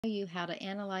You how to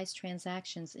analyze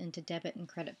transactions into debit and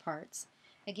credit parts.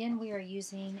 Again, we are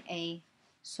using a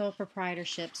sole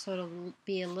proprietorship, so it'll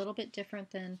be a little bit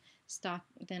different than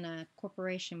a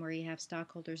corporation where you have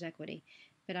stockholders' equity.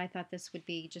 But I thought this would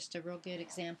be just a real good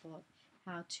example of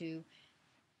how to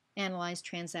analyze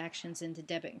transactions into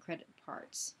debit and credit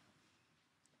parts.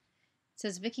 It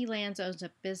says Vicki Lands owns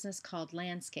a business called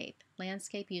Landscape.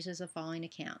 Landscape uses the following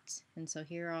accounts, and so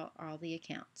here are all the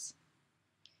accounts.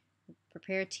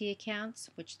 Prepare T accounts,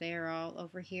 which they are all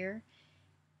over here.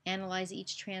 Analyze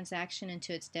each transaction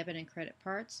into its debit and credit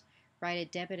parts. Write a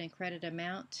debit and credit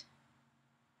amount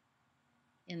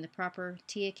in the proper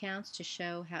T accounts to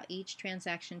show how each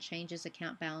transaction changes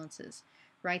account balances.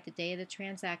 Write the day of the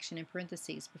transaction in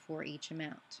parentheses before each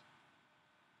amount.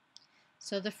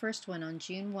 So the first one, on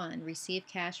June 1, receive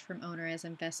cash from owner as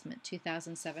investment,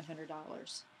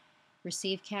 $2,700.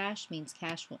 Receive cash means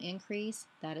cash will increase.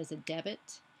 That is a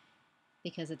debit,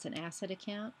 because it's an asset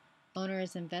account. Owner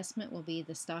as investment will be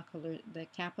the stockholder, the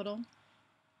capital,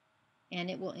 and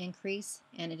it will increase,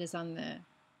 and it is on the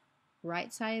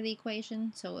right side of the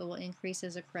equation, so it will increase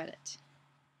as a credit.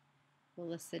 We'll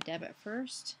list the debit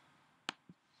first.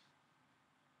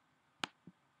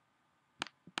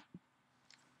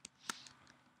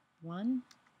 One,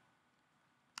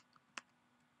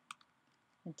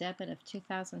 a debit of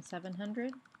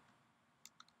 $2,700,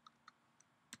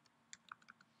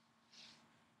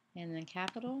 and then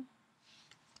capital,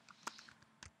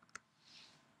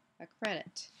 a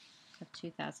credit of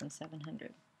 $2,700.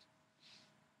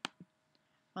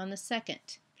 On the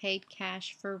second, paid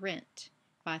cash for rent,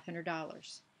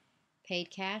 $500.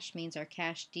 Paid cash means our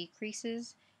cash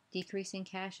decreases. Decreasing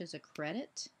cash is a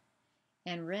credit,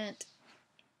 and rent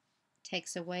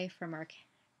takes away from our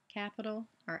capital,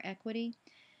 our equity,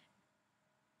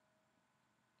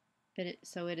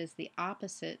 so it is the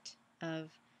opposite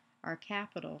of our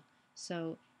capital,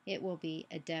 so it will be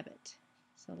a debit.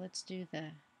 So let's do the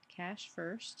cash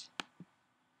first.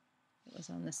 It was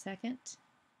on the second.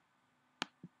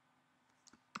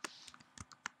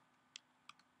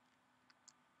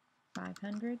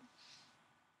 $500,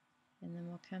 and then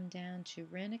we'll come down to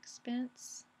rent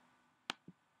expense.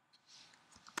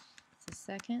 It's the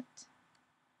second.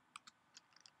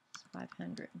 It's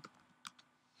 $500.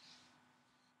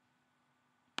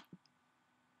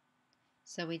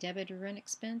 So we debited rent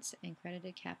expense and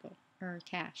credited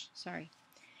cash.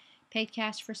 Paid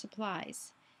cash for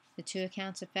supplies. The two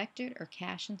accounts affected are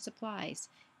cash and supplies.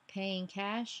 Paying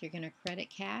cash, you're going to credit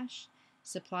cash.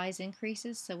 Supplies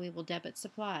increases, so we will debit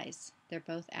supplies. They're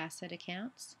both asset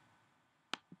accounts.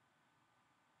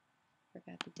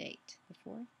 Forgot the date, the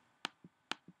 4th.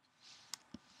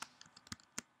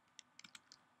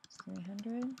 It's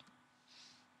 $300.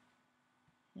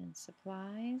 And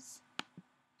supplies.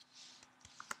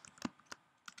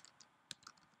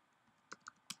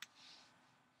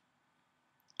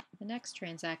 The next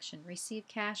transaction, receive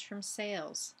cash from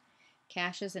sales.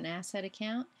 Cash is an asset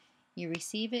account. You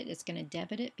receive it, it's going to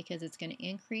debit it because it's going to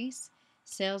increase.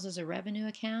 Sales is a revenue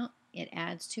account. It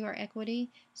adds to our equity,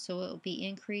 so it will be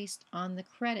increased on the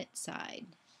credit side.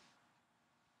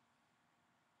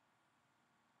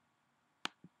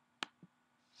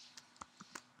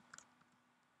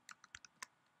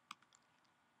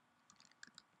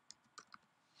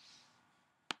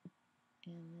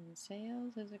 And then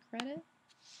sales is a credit.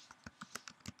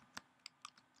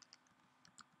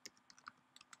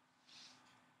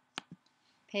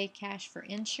 Paid cash for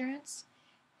insurance.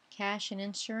 Cash and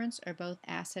insurance are both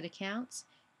asset accounts.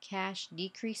 Cash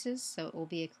decreases, so it will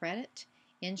be a credit.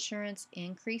 Insurance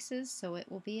increases, so it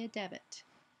will be a debit.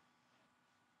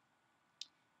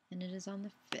 And it is on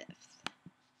the 5th.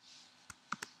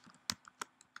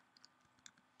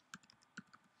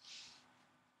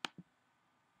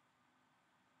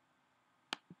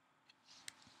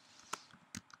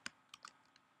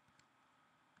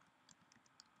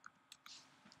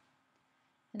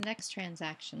 The next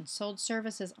transaction, sold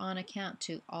services on account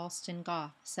to Alston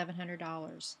Goff,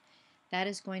 $700. That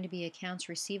is going to be accounts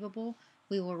receivable.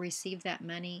 We will receive that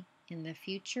money in the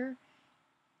future.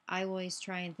 I always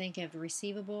try and think of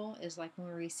receivable as like when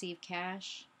we receive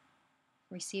cash.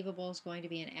 Receivable is going to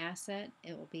be an asset.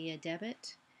 It will be a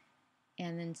debit.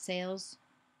 And then sales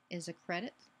is a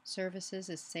credit. Services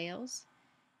is sales.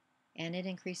 And it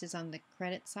increases on the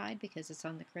credit side because it's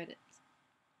on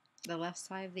the left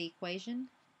side of the equation.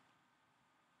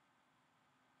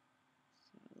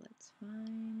 So let's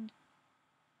find,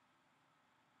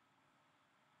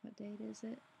 what date is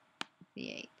it? The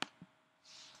 8th.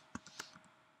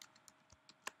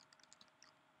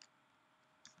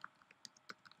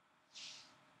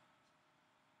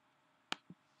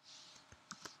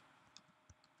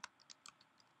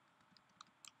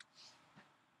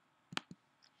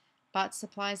 Bought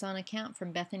supplies on account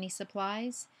from Bethany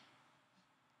Supplies.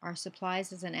 Our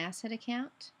supplies is an asset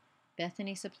account.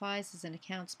 Bethany Supplies is an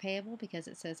accounts payable because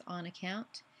it says on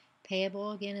account.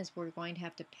 Payable again is we're going to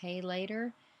have to pay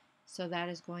later, so that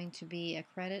is going to be a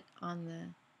credit on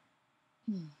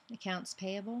the accounts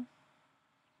payable.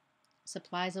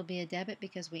 Supplies will be a debit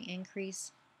because we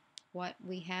increase what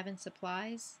we have in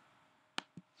supplies.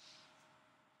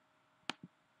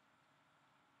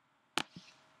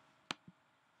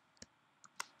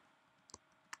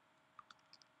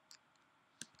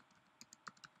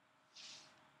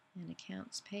 And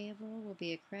accounts payable will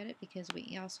be a credit because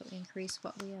we also increase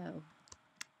what we owe.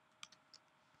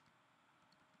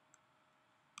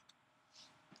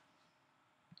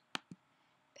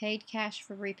 Paid cash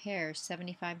for repairs,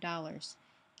 $75.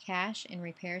 Cash and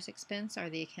repairs expense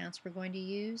are the accounts we're going to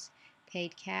use.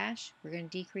 Paid cash, we're going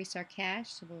to decrease our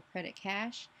cash, so we'll credit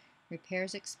cash.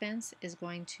 Repairs expense is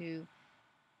going to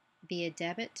be a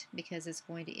debit because it's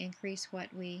going to increase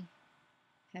what we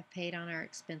have paid on our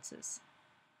expenses.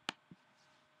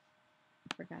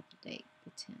 Forgot the date, the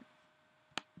 10th.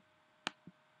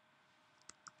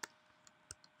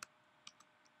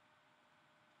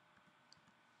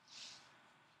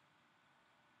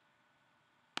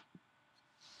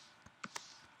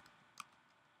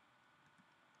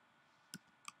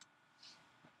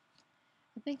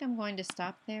 I think I'm going to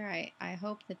stop there. I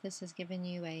hope that this has given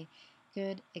you a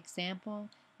good example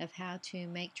of how to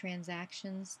make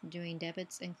transactions doing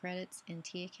debits and credits in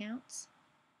T accounts.